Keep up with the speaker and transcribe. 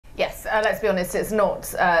let's be honest, it's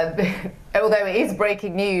not, although it is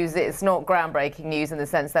breaking news, it's not groundbreaking news in the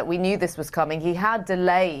sense that we knew this was coming. He had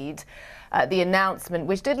delayed the announcement,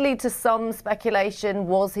 which did lead to some speculation.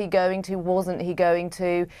 Was he going to? Wasn't he going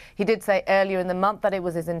to? He did say earlier in the month that it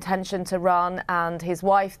was his intention to run, and his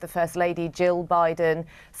wife, the First Lady Jill Biden,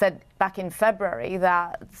 said back in February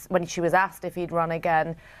that when she was asked if he'd run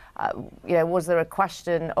again, was there a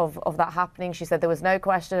question of that happening? She said there was no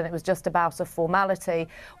question and it was just about a formality.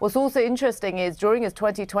 What's also interesting is during his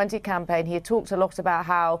 2020 campaign, he had talked a lot about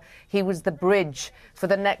how he was the bridge for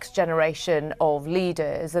the next generation of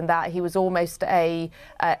leaders and that he was almost a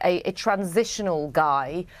transitional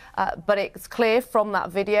guy. But it's clear from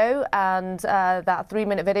that video and that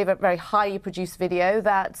 3-minute video, a very highly produced video,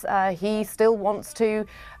 that he still wants to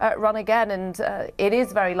run again. And it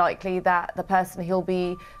is very likely that the person he'll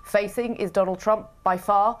be facing is Donald Trump, by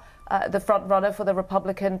far the front runner for the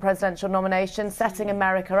Republican presidential nomination, setting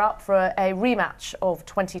America up for a rematch of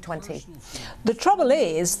 2020. The trouble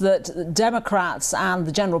is that Democrats and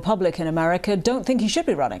the general public in America don't think he should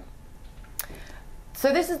be running.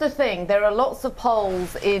 So this is the thing. There are lots of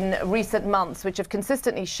polls in recent months which have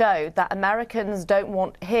consistently showed that Americans don't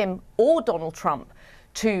want him or Donald Trump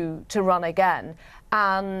to run again.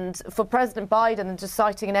 And for President Biden, and just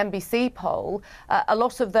citing an NBC poll, a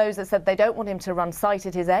lot of those that said they don't want him to run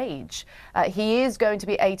cited his age. He is going to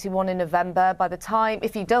be 81 in November. By the time,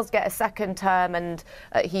 if he does get a second term and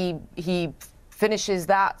he finishes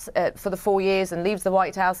that for the 4 years and leaves the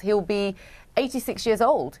White House, he'll be 86 years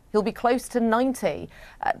old. He'll be close to 90.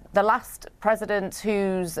 The last president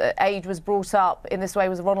whose age was brought up in this way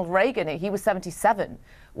was Ronald Reagan. He was 77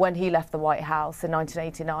 when he left the White House in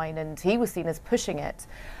 1989, and he was seen as pushing it.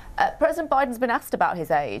 President Biden's been asked about his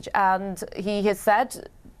age, and he has said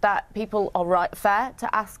that people are fair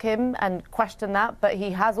to ask him and question that, but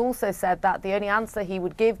he has also said that the only answer he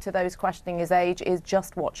would give to those questioning his age is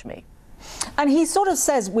just watch me. And he sort of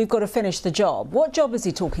says we've got to finish the job. What job is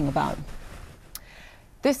he talking about?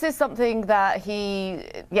 This is something that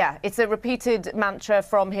it's a repeated mantra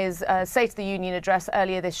from his State of the Union address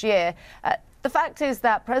earlier this year. The fact is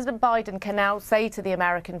that President Biden can now say to the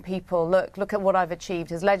American people, look at what I've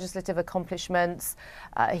achieved, his legislative accomplishments.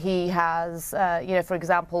 He has, for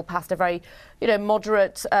example, passed a very,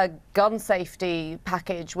 moderate gun safety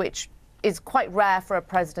package, which is quite rare for a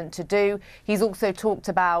president to do. He's also talked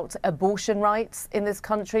about abortion rights in this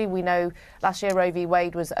country. We know last year Roe v.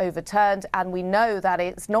 Wade was overturned, and we know that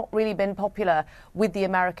it's not really been popular with the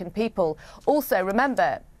American people. Also,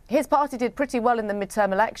 remember, his party did pretty well in the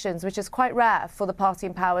midterm elections, which is quite rare for the party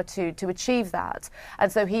in power to achieve that.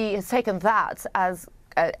 And so he has taken that as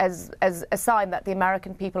a sign that the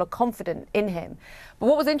American people are confident in him. But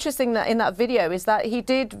what was interesting in that video is that he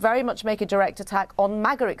did very much make a direct attack on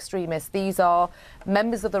MAGA extremists. These are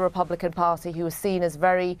members of the Republican Party who are seen as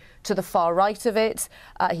very to the far right of it.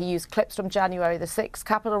 He used clips from January the 6th,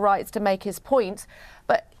 Capitol riots, to make his point.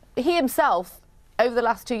 But he himself, over the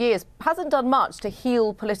last 2 years, hasn't done much to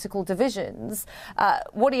heal political divisions.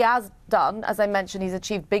 What he has done, as I mentioned, he's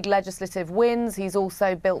achieved big legislative wins. He's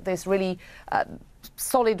also built this really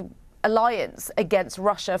solid alliance against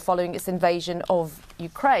Russia following its invasion of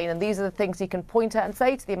Ukraine. And these are the things he can point at and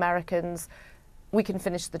say to the Americans, we can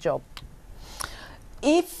finish the job.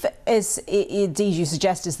 If, as indeed you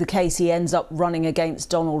suggest is the case, he ends up running against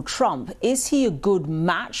Donald Trump, is he a good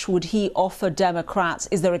match? Would he offer Democrats,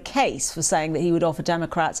 is there a case for saying that he would offer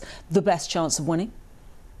Democrats the best chance of winning?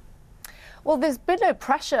 Well, there's been no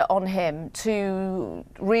pressure on him to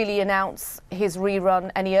really announce his rerun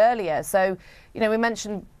any earlier. So, we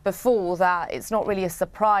mentioned before that it's not really a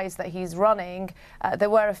surprise that he's running. There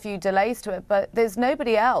were a few delays to it, but there's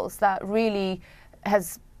nobody else that really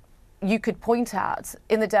you could point at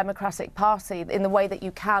in the Democratic Party in the way that you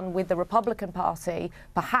can with the Republican Party,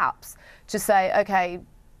 perhaps, to say, OK,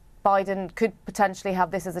 Biden could potentially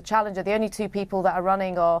have this as a challenger. The only two people that are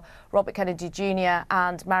running are Robert Kennedy Jr.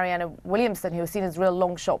 and Marianne Williamson, who are seen as real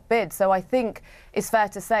long shot bids. So I think it's fair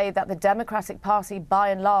to say that the Democratic Party, by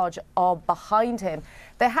and large, are behind him.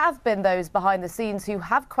 There have been those behind the scenes who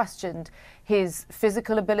have questioned his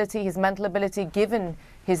physical ability, his mental ability, given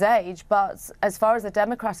his age. But as far as the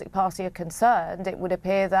Democratic Party are concerned, it would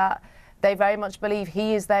appear that they very much believe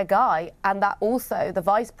he is their guy, and that also the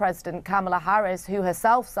Vice President, Kamala Harris, who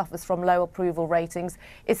herself suffers from low approval ratings,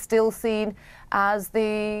 is still seen as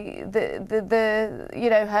the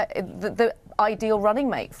ideal running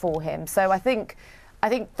mate for him. So I think I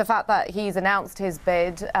think the fact that he's announced his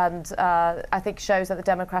bid and I think shows that the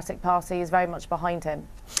Democratic Party is very much behind him.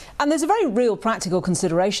 And there's a very real practical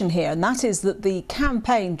consideration here, and that is that the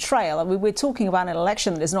campaign trail, I mean, we're talking about an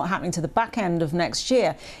election that is not happening to the back end of next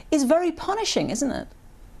year, is very punishing, isn't it?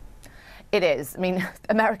 It is. I mean,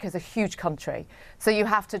 America's a huge country, so you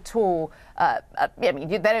have to tour. I mean,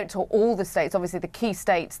 they don't tour all the states. Obviously, the key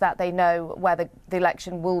states that they know where the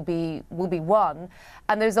election will be won.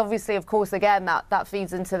 And there's obviously, of course, again that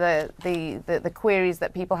feeds into the queries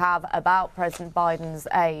that people have about President Biden's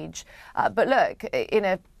age. But look, in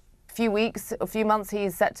a few months,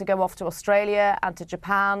 he's set to go off to Australia and to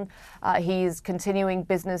Japan. He's continuing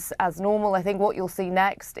business as normal. I think what you'll see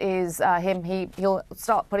next is he'll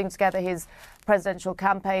start putting together his presidential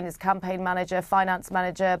campaign, his campaign manager, finance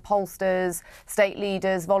manager, pollsters, state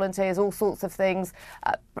leaders, volunteers, all sorts of things.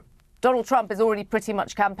 Donald Trump is already pretty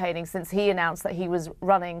much campaigning since he announced that he was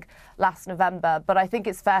running last November. But I think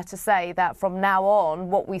it's fair to say that from now on,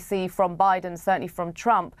 what we see from Biden, certainly from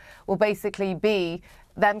Trump, will basically be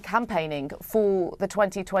them campaigning for the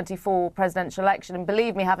 2024 presidential election. And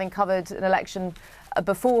believe me, having covered an election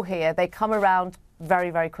before here, they come around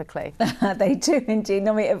very, very quickly. They do indeed.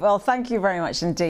 Well, thank you very much indeed.